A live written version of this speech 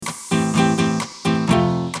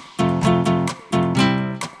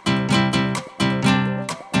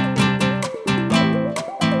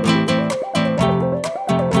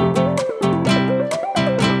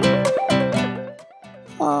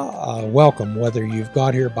welcome, whether you've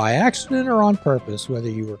got here by accident or on purpose, whether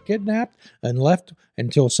you were kidnapped and left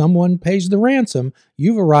until someone pays the ransom.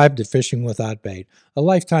 You've arrived at Fishing Without Bait, a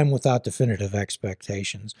lifetime without definitive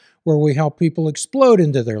expectations, where we help people explode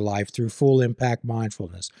into their life through full impact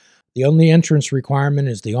mindfulness. The only entrance requirement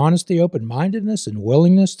is the honesty, open-mindedness, and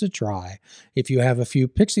willingness to try. If you have a few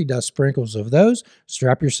pixie dust sprinkles of those,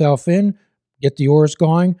 strap yourself in, get the oars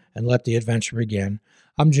going, and let the adventure begin.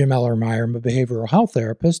 I'm Jim Ellermeyer. I'm a behavioral health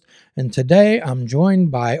therapist, and today I'm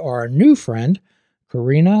joined by our new friend,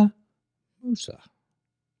 Karina Moussa.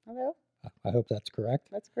 Hello. I hope that's correct.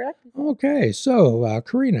 That's correct. Okay, so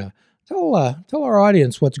Karina, tell our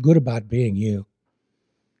audience what's good about being you.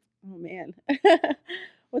 Oh man,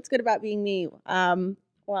 what's good about being me?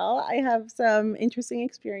 Well, I have some interesting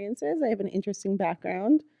experiences. I have an interesting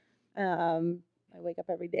background. I wake up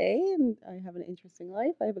every day, and I have an interesting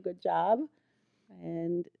life. I have a good job,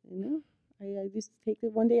 and I just take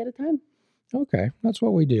it one day at a time. Okay, that's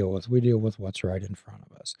what we deal with. We deal with what's right in front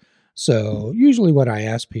of us. So usually what I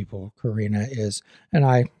ask people, Karina, is, and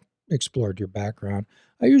I explored your background,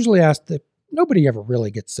 I usually ask that nobody ever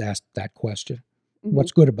really gets asked that question. Mm-hmm.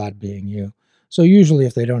 What's good about being you? So usually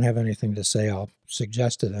if they don't have anything to say, I'll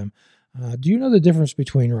suggest to them, do you know the difference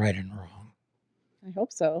between right and wrong? I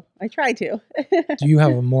hope so. I try to. Do you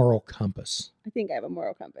have a moral compass? I think I have a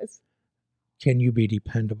moral compass. Can you be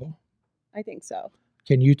dependable? I think so.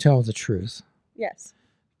 Can you tell the truth? Yes.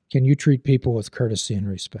 Can you treat people with courtesy and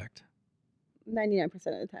respect? 99% of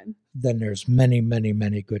the time. Then there's many, many,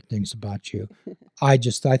 many good things about you. I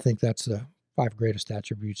think that's the 5 greatest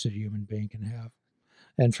attributes that a human being can have.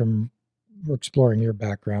 And from exploring your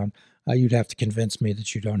background, you'd have to convince me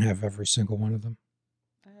that you don't have every single one of them.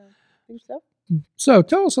 I think so. So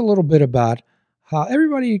tell us a little bit about how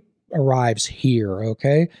everybody arrives here,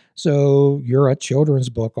 okay? So you're a children's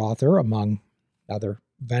book author, among other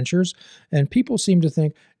ventures, and people seem to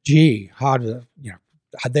think, gee, how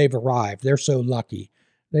they've arrived. They're so lucky.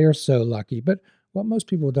 They are so lucky. But what most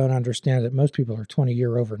people don't understand that most people are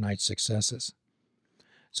 20-year overnight successes.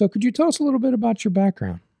 So could you tell us a little bit about your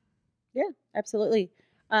background? Yeah, absolutely.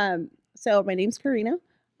 So my name's Karina.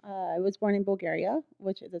 I was born in Bulgaria,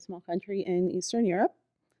 which is a small country in Eastern Europe.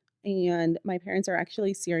 And my parents are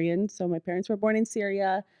actually Syrian. So my parents were born in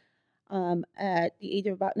Syria. At the age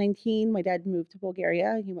of about 19, my dad moved to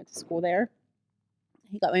Bulgaria. He went to school there.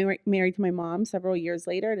 He got married to my mom several years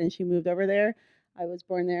later, and then she moved over there. I was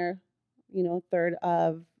born there, third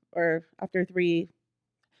of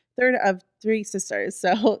three sisters.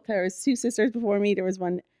 So there was 2 sisters before me. There was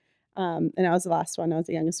one, and I was the last one. I was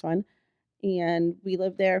the youngest one. And we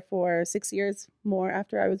lived there for 6 years more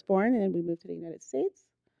after I was born, and then we moved to the United States.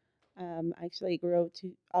 I actually grew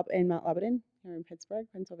up in Mount Lebanon here in Pittsburgh,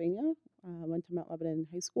 Pennsylvania. Went to Mount Lebanon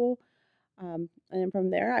High School. And then from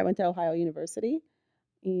there, I went to Ohio University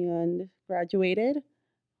and graduated.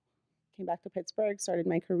 Came back to Pittsburgh, started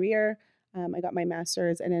my career. I got my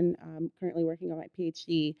master's, and then currently working on my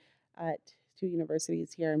PhD at 2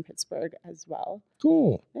 universities here in Pittsburgh as well.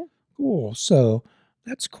 Cool. Yeah. Cool. So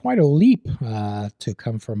that's quite a leap to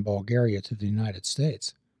come from Bulgaria to the United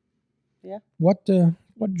States. Yeah.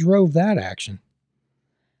 What drove that action?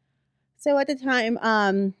 So at the time,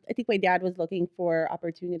 I think my dad was looking for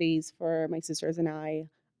opportunities for my sisters and I,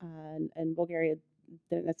 and Bulgaria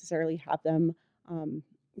didn't necessarily have them.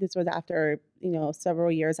 This was after,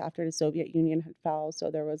 several years after the Soviet Union had fell.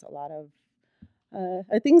 So there was a lot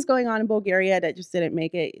of things going on in Bulgaria that just didn't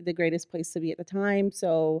make it the greatest place to be at the time.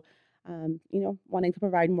 So, wanting to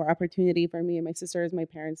provide more opportunity for me and my sisters, my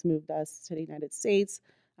parents moved us to the United States.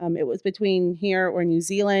 It was between here or New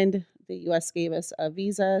Zealand. The U.S. gave us a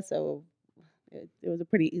visa, so it was a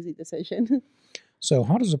pretty easy decision. So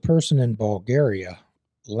how does a person in Bulgaria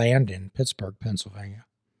land in Pittsburgh, Pennsylvania?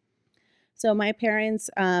 So my parents,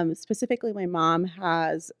 specifically my mom,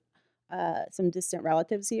 has some distant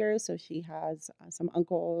relatives here. So she has some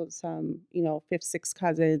uncles, some, 5th, 6th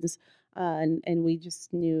cousins, and we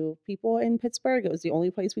just knew people in Pittsburgh. It was the only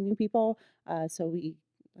place we knew people. So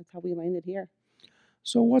that's how we landed here.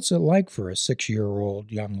 So what's it like for a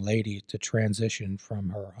 6-year-old young lady to transition from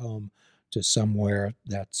her home to somewhere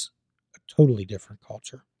that's a totally different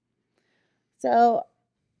culture? So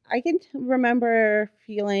I can remember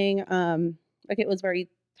feeling like it was very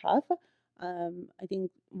tough. I think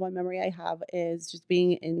one memory I have is just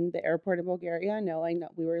being in the airport in Bulgaria, knowing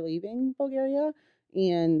that we were leaving Bulgaria.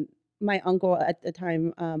 And my uncle at the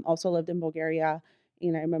time also lived in Bulgaria.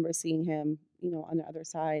 And I remember seeing him, on the other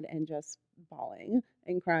side and just bawling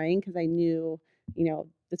and crying because I knew,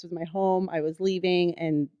 this was my home. I was leaving.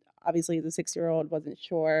 And obviously, as a 6-year-old, wasn't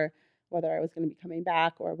sure whether I was going to be coming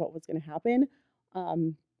back or what was going to happen.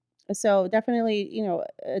 So definitely,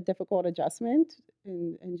 a difficult adjustment,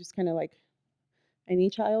 and just kind of like any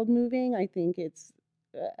child moving, I think it's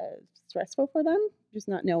stressful for them, just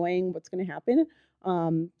not knowing what's going to happen.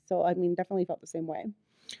 So I mean, definitely felt the same way.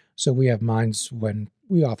 So we have minds when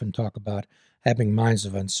we often talk about having minds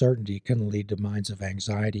of uncertainty can lead to minds of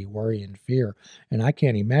anxiety, worry, and fear. And I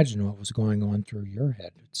can't imagine what was going on through your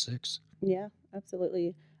head at 6. Yeah,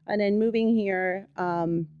 absolutely. And then moving here,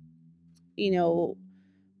 you know,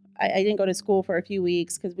 I didn't go to school for a few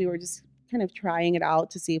weeks because we were just kind of trying it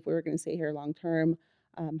out to see if we were going to stay here long term.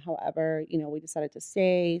 However, we decided to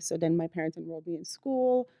stay. So then my parents enrolled me in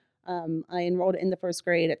school. I enrolled in the first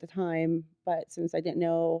grade at the time, but since I didn't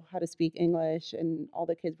know how to speak English and all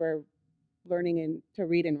the kids were learning and to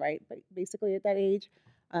read and write basically at that age,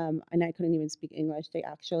 and I couldn't even speak English, they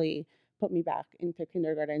actually put me back into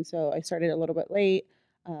kindergarten. So I started a little bit late.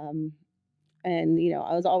 Um, and,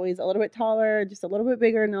 I was always a little bit taller, just a little bit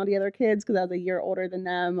bigger than all the other kids because I was a year older than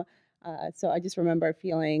them. So I just remember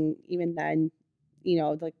feeling even then,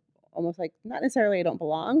 like almost like not necessarily I don't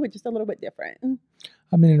belong, but just a little bit different.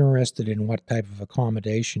 I'm interested in what type of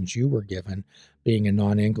accommodations you were given being a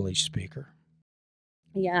non English speaker.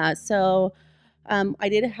 Yeah. So I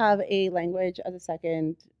did have a language as a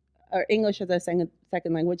second, or English as a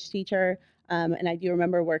second language teacher, and I do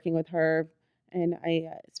remember working with her. And I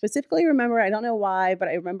specifically remember, I don't know why, but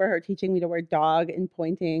I remember her teaching me the word dog and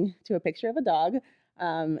pointing to a picture of a dog.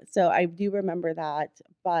 So I do remember that.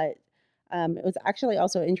 But it was actually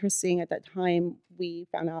also interesting at that time, we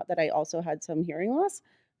found out that I also had some hearing loss.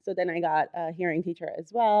 So then I got a hearing teacher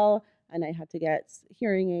as well, and I had to get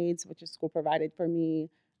hearing aids, which is school provided for me.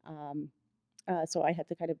 Um, so I had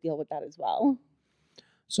to kind of deal with that as well.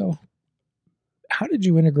 So, how did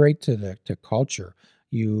you integrate to the to culture?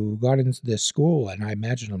 You got into this school, and I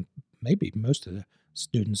imagine maybe most of the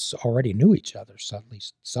students already knew each other, so at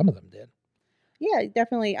least some of them did. Yeah,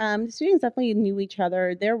 definitely. The students definitely knew each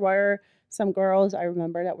other. There were some girls I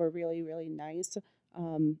remember that were really, really nice.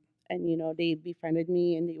 Um, and, they befriended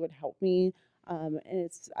me and they would help me. And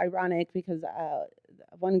it's ironic because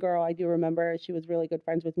one girl I do remember, she was really good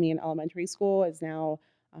friends with me in elementary school, is now,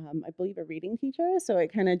 I believe, a reading teacher. So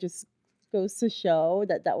it kind of just goes to show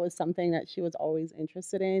that that was something that she was always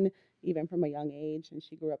interested in, even from a young age. And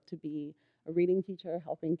she grew up to be a reading teacher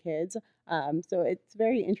helping kids. So it's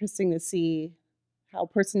very interesting to see how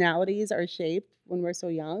personalities are shaped when we're so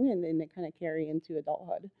young and then they kind of carry into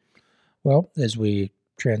adulthood. Well, as we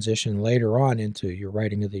transition later on into your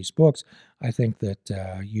writing of these books, I think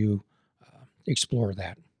that you explore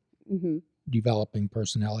that, Hmm. developing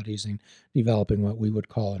personalities and developing what we would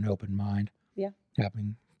call an open mind. Yeah.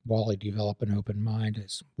 Having Wally develop an open mind,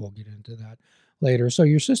 as we'll get into that later. So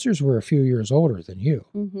your sisters were a few years older than you.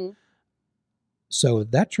 Hmm. So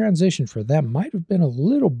that transition for them might have been a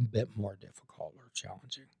little bit more difficult or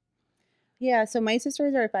challenging. Yeah. So my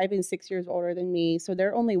sisters are 5 and 6 years older than me. So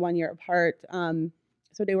they're only 1 year apart.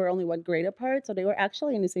 So they were only one grade apart. So they were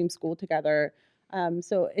actually in the same school together.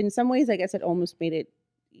 So in some ways, I guess it almost made it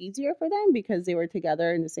easier for them because they were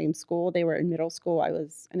together in the same school. They were in middle school. I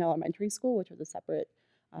was in elementary school, which was a separate,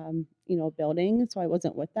 building. So I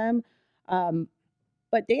wasn't with them. Um,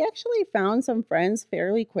 But they actually found some friends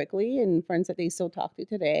fairly quickly and friends that they still talk to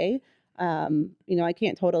today. I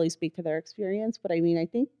can't totally speak to their experience, but I mean,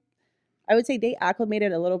 I would say they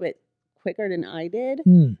acclimated a little bit quicker than I did.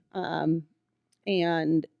 Hmm. Um,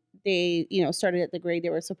 and they, started at the grade they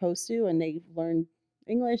were supposed to, and they learned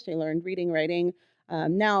English, they learned reading, writing.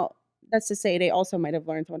 Now, that's to say, they also might have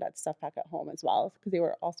learned some of that stuff back at home as well, because they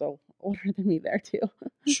were also older than me there too.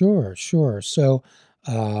 Sure, sure. So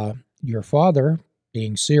uh, your father,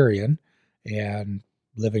 being Syrian and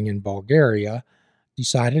living in Bulgaria,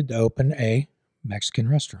 decided to open a Mexican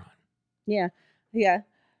restaurant. Yeah, yeah.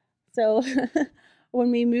 So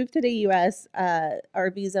when we moved to the US, our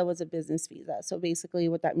visa was a business visa. So basically,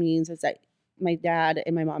 what that means is that my dad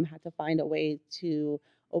and my mom had to find a way to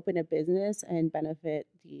open a business and benefit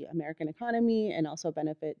the American economy and also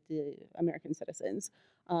benefit the American citizens.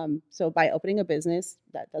 So by opening a business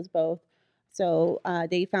that does both. So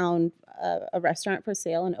they found a restaurant for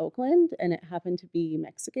sale in Oakland, and it happened to be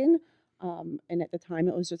Mexican. And at the time,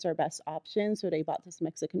 it was just our best option. So they bought this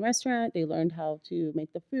Mexican restaurant. They learned how to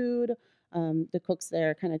make the food. The cooks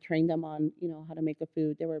there kind of trained them on, how to make the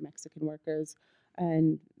food. They were Mexican workers,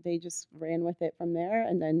 and they just ran with it from there.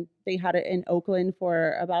 And then they had it in Oakland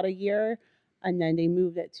for about a year, and then they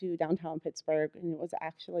moved it to downtown Pittsburgh, and it was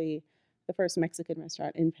actually the first Mexican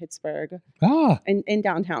restaurant in Pittsburgh, Ah, in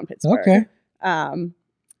downtown Pittsburgh. okay, Um,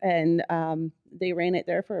 and they ran it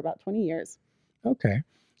there for about 20 years. okay.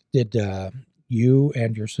 Did you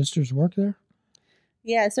and your sisters work there?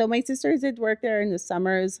 Yeah, so my sisters did work there in the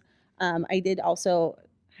summers. I did also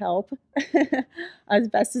help as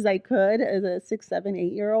best as I could as a 6, 7,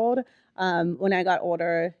 8 year old. When I got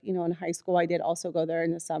older, in high school, I did also go there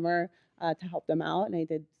in the summer to help them out. And I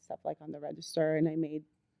did stuff like on the register and I made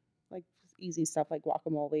like just easy stuff like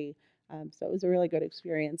guacamole. So it was a really good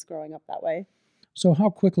experience growing up that way. So, how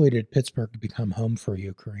quickly did Pittsburgh become home for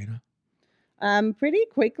you, Karina? Pretty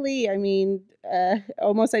quickly. I mean,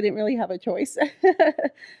 almost I didn't really have a choice.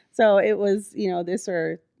 So it was, this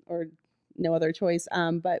or no other choice.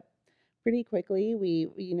 But pretty quickly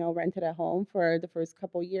we rented a home for the first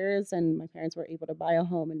couple years, and my parents were able to buy a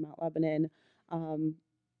home in Mount Lebanon. Um,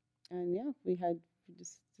 and yeah, we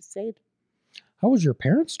just stayed. How was your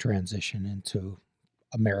parents' transition into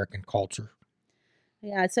American culture?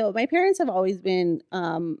 Yeah, so my parents have always been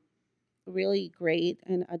really great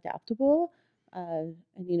and adaptable. And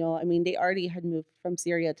I mean, they already had moved from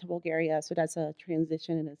Syria to Bulgaria, so that's a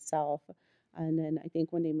transition in itself. And then I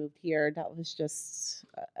think when they moved here, that was just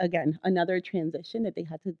again another transition that they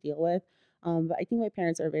had to deal with. But I think my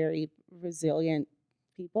parents are very resilient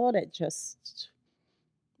people that just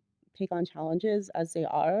take on challenges as they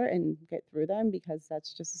are and get through them because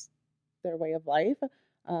that's just their way of life.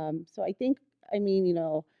 So I think, I mean,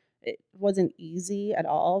 it wasn't easy at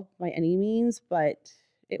all by any means, but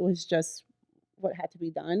it was just what had to be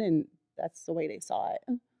done, and that's the way they saw it.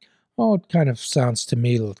 Oh, it kind of sounds to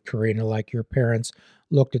me, Karina, like your parents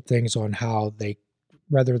looked at things on how they,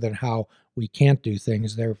 rather than how we can't do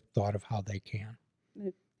things, they've thought of how they can.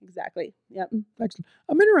 Exactly. Yep. Excellent.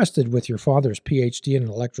 I'm interested with your father's PhD in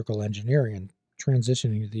electrical engineering and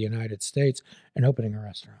transitioning to the United States and opening a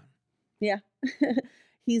restaurant. Yeah.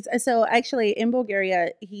 He's so actually in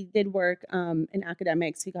Bulgaria, he did work in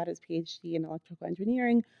academics. He got his PhD in electrical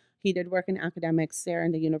engineering. He did work in academics there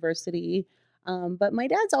in the university. But my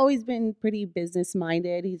dad's always been pretty business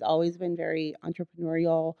minded. He's always been very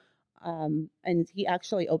entrepreneurial. And he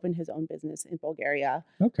actually opened his own business in Bulgaria.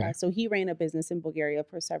 Okay. So he ran a business in Bulgaria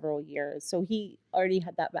for several years. So he already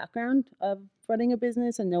had that background of running a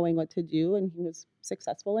business and knowing what to do, and he was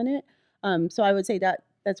successful in it. So I would say that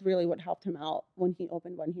that's really what helped him out when he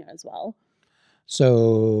opened one here as well.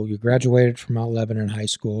 So you graduated from Mount Lebanon High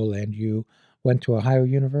School and you went to Ohio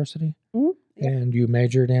University Yep. and you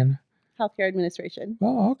majored in? Healthcare administration.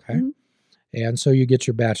 Oh, okay. Mhm. And so you get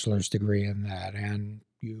your bachelor's degree in that and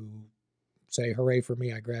you say, hooray for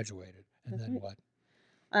me, I graduated. And That's then right. what?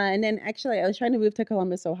 And then actually, I was trying to move to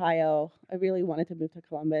Columbus, Ohio. I really wanted to move to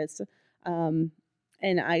Columbus. Um,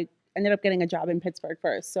 and I ended up getting a job in Pittsburgh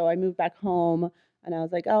first. So I moved back home and I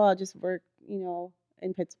was like, oh, I'll just work,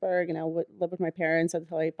 in Pittsburgh and I'll live with my parents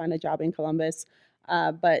until I find a job in Columbus.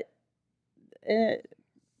 But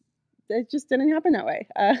it just didn't happen that way.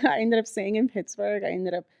 I ended up staying in Pittsburgh. I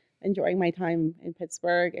ended up enjoying my time in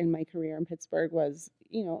Pittsburgh, and my career in Pittsburgh was,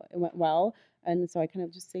 it went well. And so I kind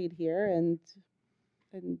of just stayed here, and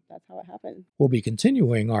that's how it happened. We'll be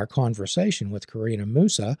continuing our conversation with Karina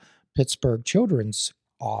Moussa, Pittsburgh children's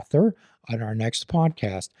author, on our next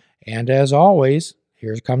podcast. And as always,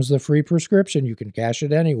 here comes the free prescription. You can cash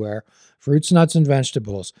it anywhere. Fruits, nuts, and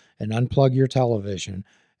vegetables, and unplug your television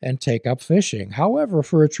and take up fishing. However,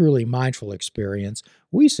 for a truly mindful experience,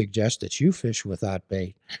 we suggest that you fish without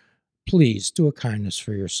bait. Please do a kindness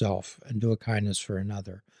for yourself and do a kindness for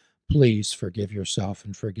another. Please forgive yourself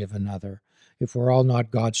and forgive another. If we're all not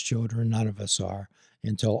God's children, none of us are.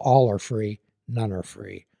 Until all are free, none are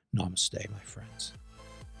free. Namaste, my friends.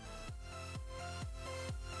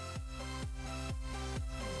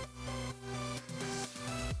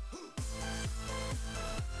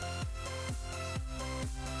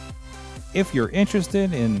 If you're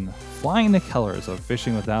interested in flying the colors of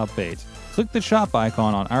fishing without bait, click the shop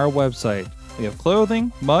icon on our website. We have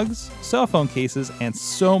clothing, mugs, cell phone cases, and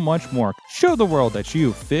so much more. Show the world that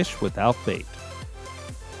you fish without bait.